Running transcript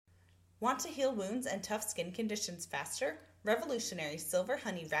Want to heal wounds and tough skin conditions faster? Revolutionary Silver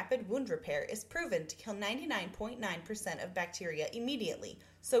Honey Rapid Wound Repair is proven to kill 99.9% of bacteria immediately,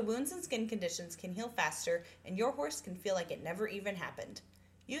 so wounds and skin conditions can heal faster and your horse can feel like it never even happened.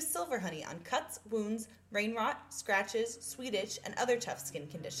 Use Silver Honey on cuts, wounds, rain rot, scratches, sweet itch, and other tough skin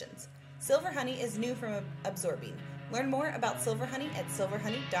conditions. Silver Honey is new from absorbing. Learn more about Silver Honey at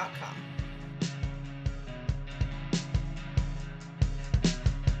silverhoney.com.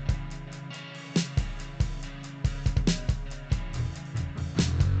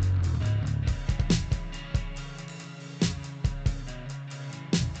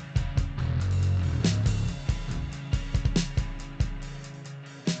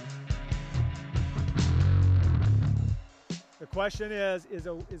 The question is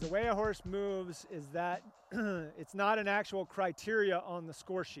the way a horse moves, is that it's not an actual criteria on the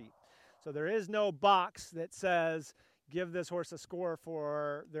score sheet. So there is no box that says give this horse a score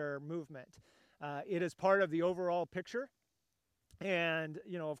for their movement. It is part of the overall picture, and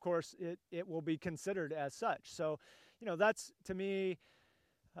of course it will be considered as such. So that's, to me,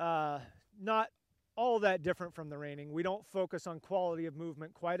 not all that different from the reining. We don't focus on quality of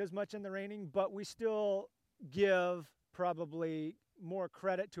movement quite as much in the reining, but we still give probably more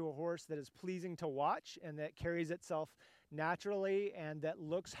credit to a horse that is pleasing to watch and that carries itself naturally and that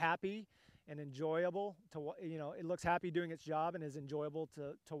looks happy and enjoyable to, it looks happy doing its job and is enjoyable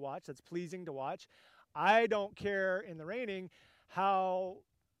to watch. That's pleasing to watch. I don't care in the reining how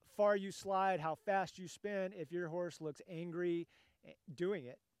far you slide, how fast you spin, if your horse looks angry doing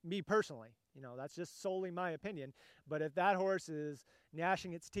it. Me personally, that's just solely my opinion. But if that horse is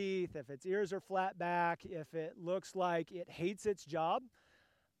gnashing its teeth, if its ears are flat back, if it looks like it hates its job,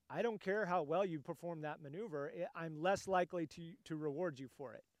 I don't care how well you perform that maneuver. I'm less likely to reward you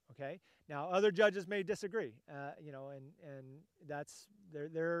for it. Okay. Now, other judges may disagree, and that's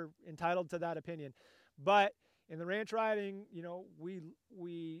they're entitled to that opinion. But in the ranch riding,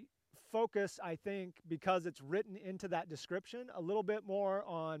 we focus, I think, because it's written into that description, a little bit more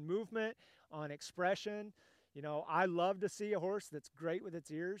on movement, on expression. I love to see a horse that's great with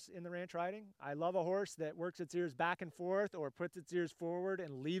its ears in the ranch riding. I love a horse that works its ears back and forth or puts its ears forward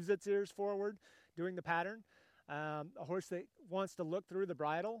and leaves its ears forward doing the pattern. A horse that wants to look through the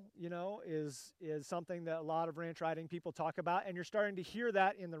bridle, is something that a lot of ranch riding people talk about, and you're starting to hear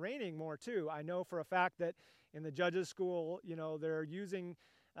that in the reining more too. I know for a fact that in the judges' school, they're using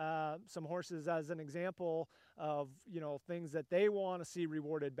some horses as an example of things that they want to see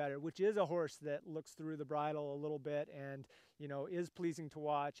rewarded better, which is a horse that looks through the bridle a little bit and is pleasing to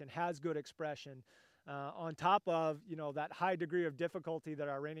watch and has good expression, on top of that high degree of difficulty that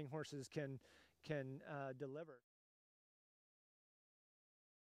our reining horses can deliver.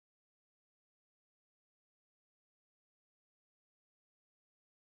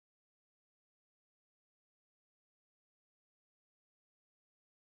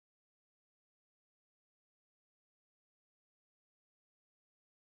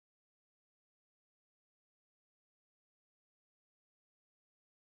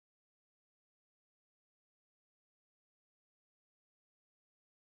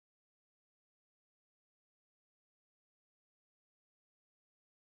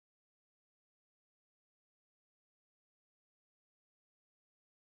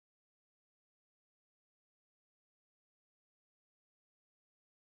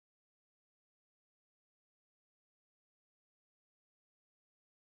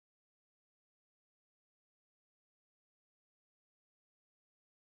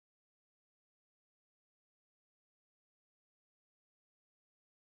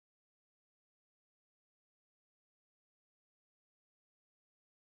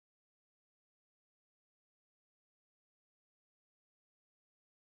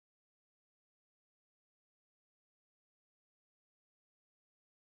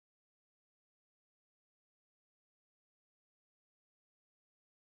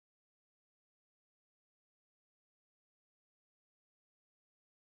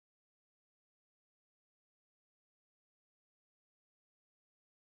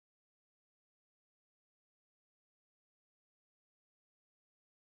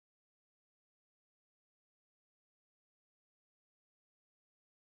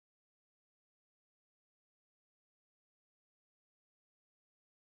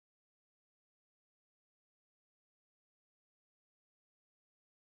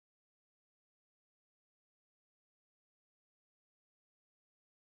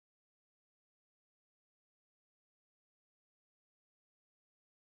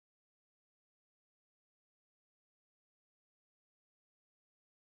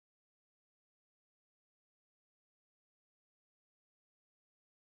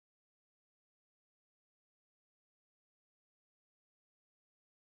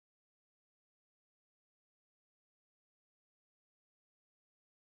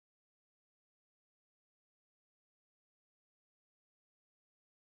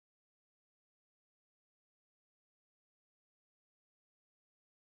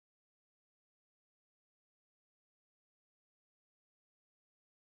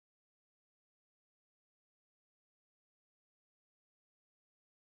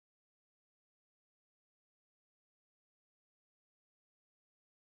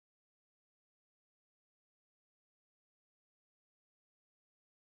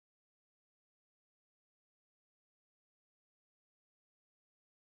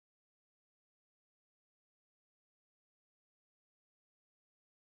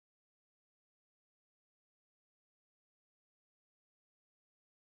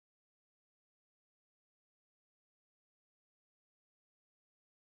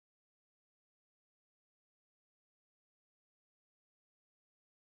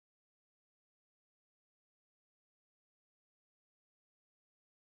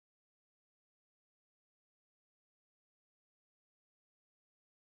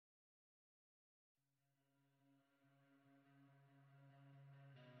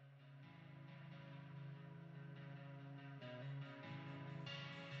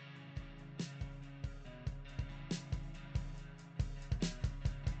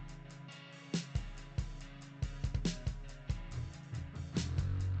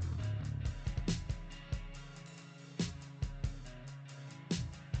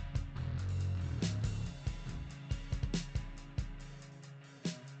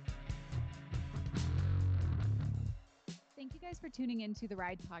 guys for tuning into the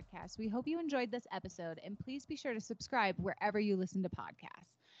Ride Podcast. We hope you enjoyed this episode, and please be sure to subscribe wherever you listen to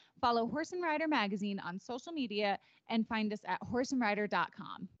podcasts. Follow Horse and Rider Magazine on social media and find us at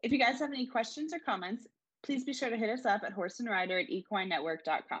horseandrider.com. If you guys have any questions or comments, please be sure to hit us up at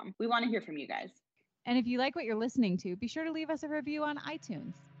horseandrider@equinenetwork.com. We want to hear from you guys. And if you like what you're listening to, be sure to leave us a review on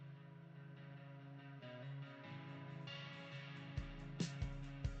iTunes.